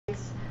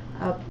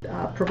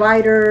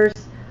providers,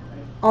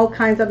 all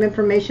kinds of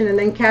information, and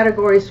then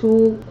categories,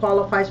 who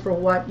qualifies for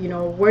what,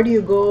 where do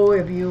you go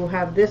if you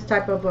have this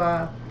type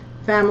of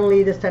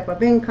family, this type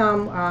of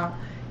income,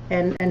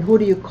 and who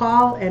do you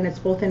call, and it's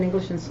both in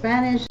English and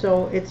Spanish,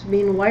 so it's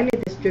being widely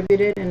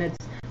distributed, and it's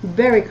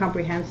very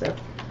comprehensive.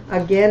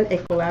 Again, a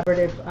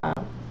collaborative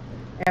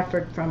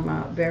effort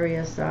from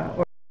various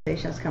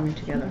organizations coming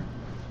together.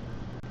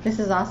 This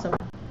is awesome.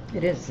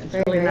 It is. It's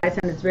very really nice,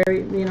 and it's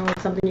very,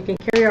 it's something you can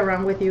carry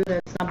around with you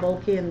that's not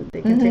bulky, and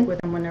they can take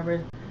with them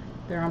whenever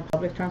they're on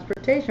public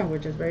transportation,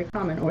 which is very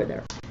common, or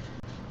there.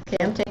 Okay,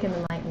 I'm taking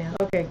the mic now.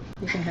 Okay,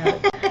 you can have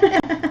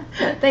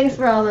it. Thanks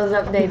for all those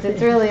updates.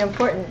 It's really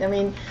important. I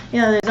mean,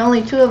 there's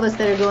only 2 of us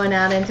that are going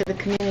out into the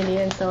community,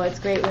 and so it's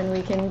great when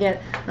we can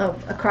get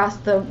across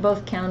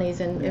both counties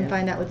and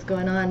find out what's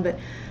going on. But,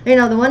 the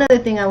one other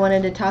thing I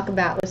wanted to talk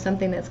about was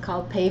something that's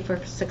called Pay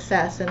for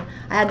Success, and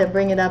I had to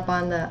bring it up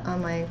on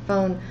my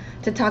phone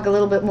to talk a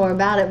little bit more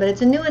about it. But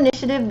it's a new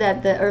initiative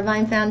that the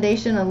Irvine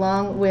Foundation,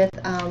 along with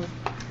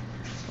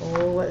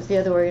what's the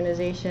other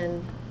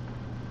organization?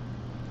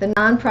 The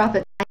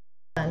nonprofit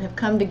have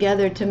come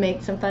together to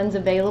make some funds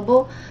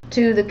available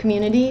to the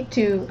community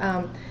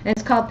and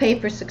it's called Pay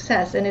for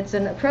Success, and it's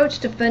an approach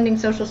to funding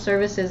social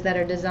services that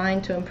are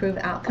designed to improve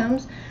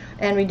outcomes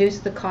and reduce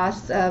the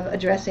costs of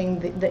addressing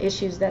the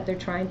issues that they're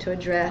trying to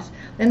address.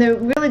 And they're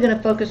really going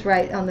to focus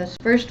right on this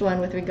first one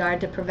with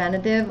regard to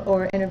preventative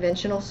or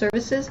interventional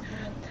services.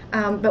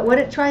 But what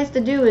it tries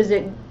to do is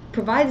it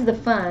provides the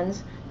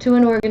funds to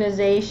an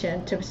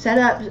organization to set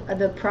up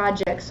the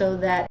project so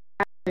that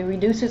it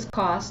reduces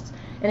costs,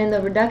 and in the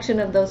reduction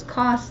of those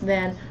costs,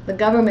 then the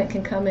government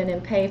can come in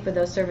and pay for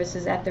those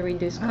services at the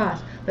reduced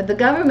cost. But the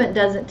government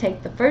doesn't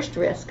take the first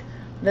risk.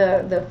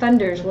 The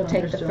funders will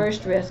take the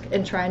first risk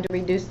in trying to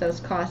reduce those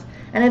costs.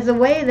 And it's a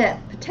way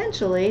that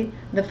potentially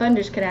the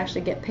funders could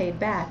actually get paid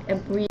back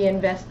and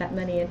reinvest that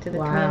money into the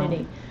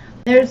community.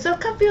 There's a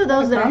few of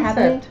those that are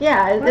happening.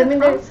 Yeah, I mean,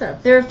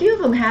 there are a few of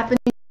them happening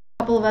in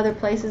a couple of other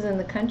places in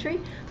the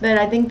country, but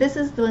I think this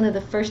is one of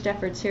the first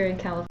efforts here in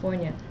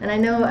California. And I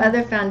know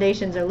other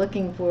foundations are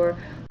looking for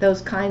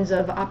those kinds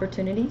of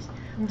opportunities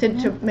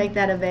to make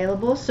that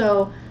available.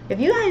 So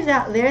if you guys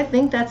out there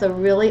think that's a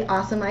really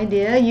awesome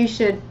idea,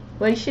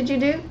 what should you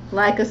do?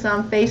 Like us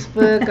on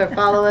Facebook or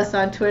follow us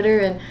on Twitter,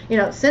 and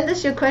send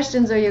us your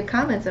questions or your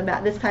comments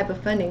about this type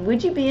of funding.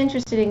 Would you be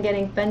interested in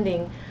getting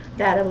funding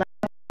that allows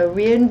you to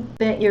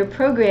reinvent your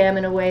program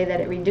in a way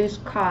that it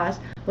reduced cost,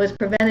 was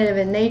preventative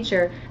in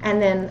nature, and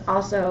then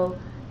also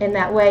in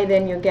that way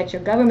then you'll get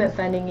your government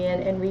funding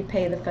in and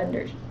repay the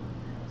funders?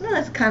 Well,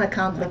 that's kind of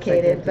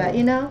complicated, but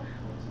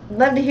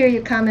love to hear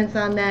your comments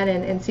on that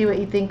and see what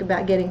you think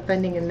about getting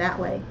funding in that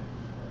way.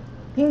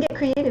 You can get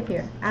creative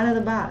here, out of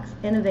the box,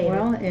 innovative.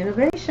 Well,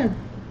 innovation.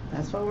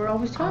 That's what we're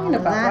always talking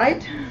about,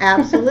 right?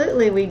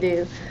 Absolutely, we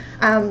do.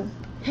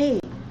 Hey,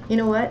 you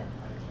know what?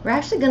 We're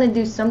actually going to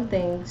do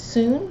something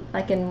soon,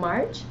 like in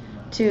March,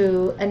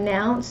 to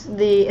announce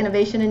the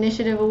Innovation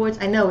Initiative Awards.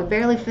 I know we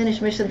barely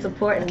finished Mission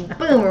Support, and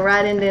boom, we're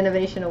right into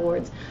Innovation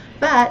Awards.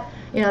 But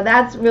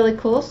that's really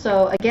cool.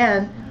 So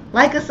again,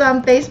 like us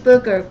on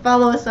Facebook or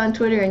follow us on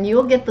Twitter, and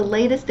you'll get the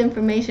latest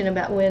information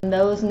about when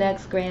those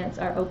next grants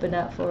are open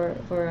up for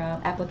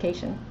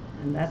application.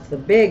 And that's the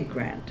big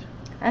grant.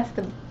 That's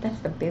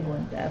the big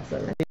one. That's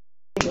a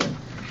big one.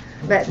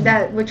 But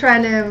that we're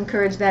trying to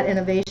encourage that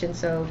innovation.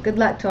 So good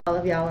luck to all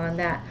of y'all on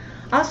that.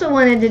 Also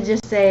wanted to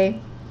just say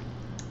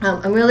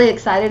I'm really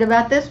excited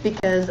about this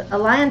because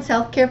Alliance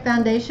Healthcare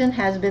Foundation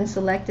has been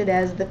selected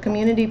as the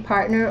Community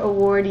Partner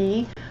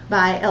Awardee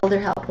by Elder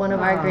Help, one of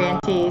our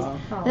grantees.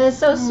 And it's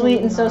so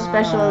sweet and so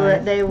special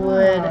that they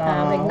would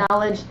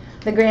acknowledge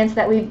the grants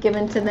that we've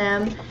given to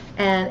them.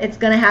 And it's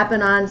going to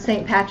happen on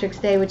St. Patrick's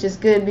Day, which is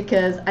good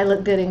because I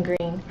look good in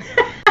green.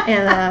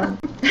 And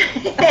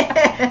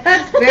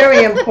that's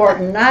very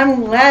important.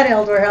 I'm glad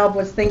Elder Help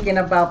was thinking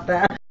about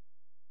that.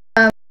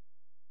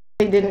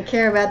 Didn't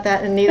care about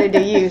that, and neither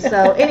do you.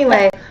 So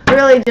anyway, we're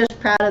really just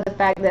proud of the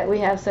fact that we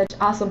have such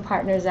awesome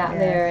partners out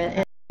there,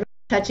 and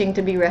touching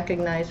to be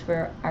recognized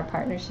for our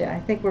partnership.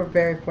 I think we're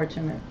very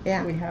fortunate.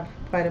 Yeah, we have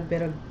quite a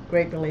bit of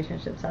great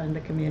relationships out in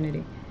the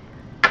community.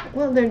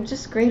 Well, they're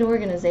just great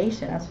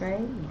organizations,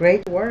 right?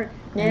 Great work.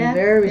 Yeah,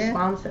 very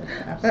responsive.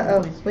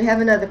 Absolutely. Uh-oh, we have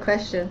another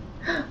question.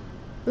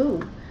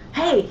 Ooh,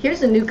 hey,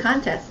 here's a new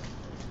contest.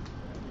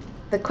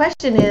 The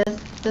question is,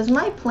 does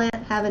my plant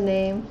have a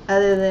name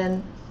other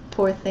than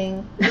Poor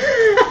Thing?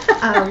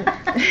 I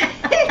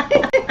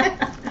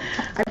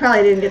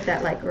probably didn't get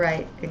that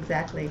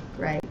exactly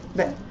right.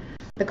 But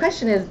the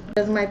question is,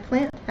 does my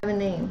plant have a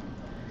name?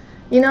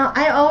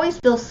 I always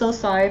feel so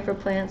sorry for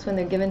plants when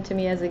they're given to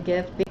me as a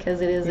gift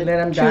because it is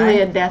truly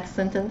a death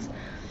sentence.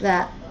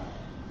 That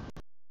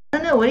I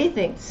don't know. What do you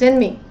think? Send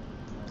me.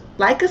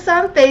 Like us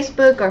on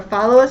Facebook or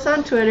follow us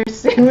on Twitter.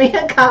 Send me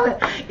a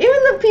comment.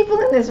 Even the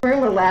people in this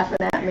room are laughing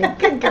at me.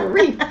 Good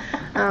grief.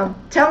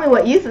 Tell me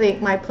what you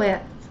think my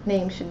plant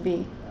name should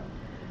be.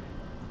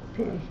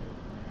 Pity.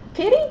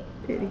 Pity?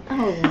 Pity.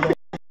 Oh, Lord.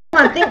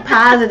 Come on, think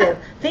positive.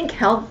 Think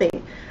healthy.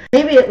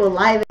 Maybe it will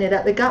liven it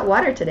up. It got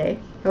water today.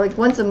 Like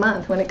once a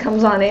month when it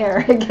comes on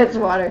air, it gets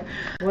water.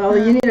 Well,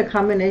 you need a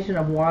combination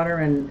of water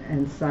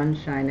and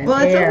sunshine and well,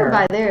 it's air. over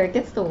by there. It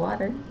gets the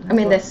water. I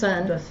mean, the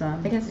sun. The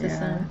sun. It gets the yeah,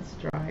 sun. It's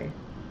dry.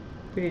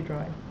 Pretty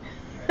dry.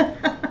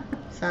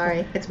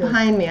 Sorry. It's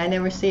behind me. I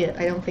never see it.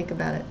 I don't think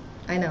about it.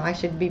 I know. I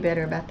should be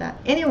better about that.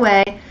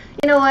 Anyway,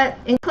 you know what?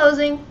 In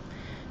closing,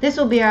 this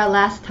will be our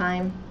last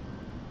time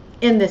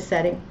in this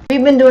setting.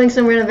 We've been doing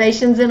some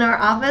renovations in our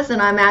office, and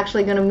I'm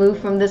actually going to move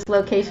from this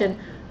location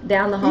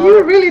down the hall.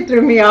 You really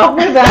threw me off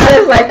with that. I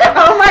was like,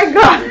 oh my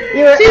God,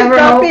 she's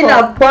dropping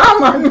a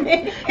bomb on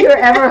me. You were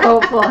ever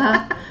hopeful,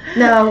 huh?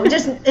 No,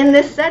 just in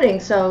this setting.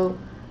 So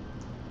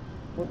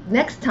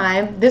next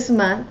time, this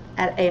month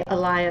at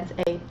Alliance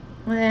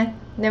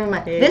never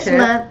mind. AHF. This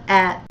month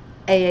at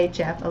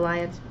AHF,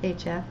 Alliance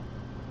HF.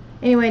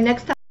 Anyway,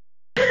 next time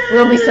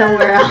we'll be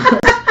somewhere else.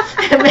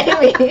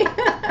 Maybe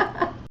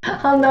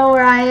I'll know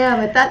where I am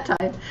at that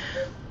time.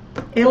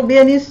 It'll be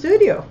a new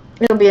studio.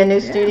 It'll be a new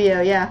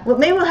studio, yeah. Well,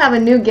 maybe we'll have a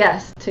new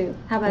guest too.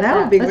 How about that?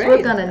 That would be Let's great.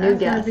 work on a new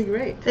guest. That would be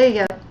great. There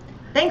you go.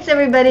 Thanks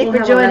everybody We'll for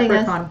have joining a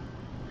us. leprechaun.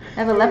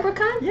 Have a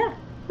leprechaun? Yeah.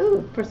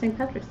 Ooh. For St.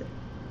 Patrick's Day.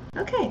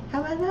 Okay, how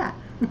about that?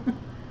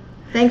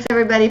 Thanks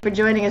everybody for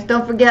joining us.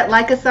 Don't forget,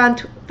 like us on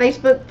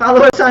Facebook,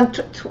 follow us on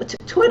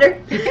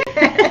Twitter,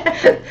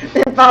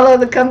 and follow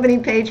the company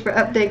page for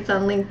updates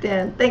on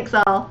LinkedIn. Thanks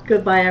all.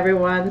 Goodbye,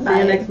 everyone. See Bye.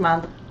 you next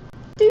month.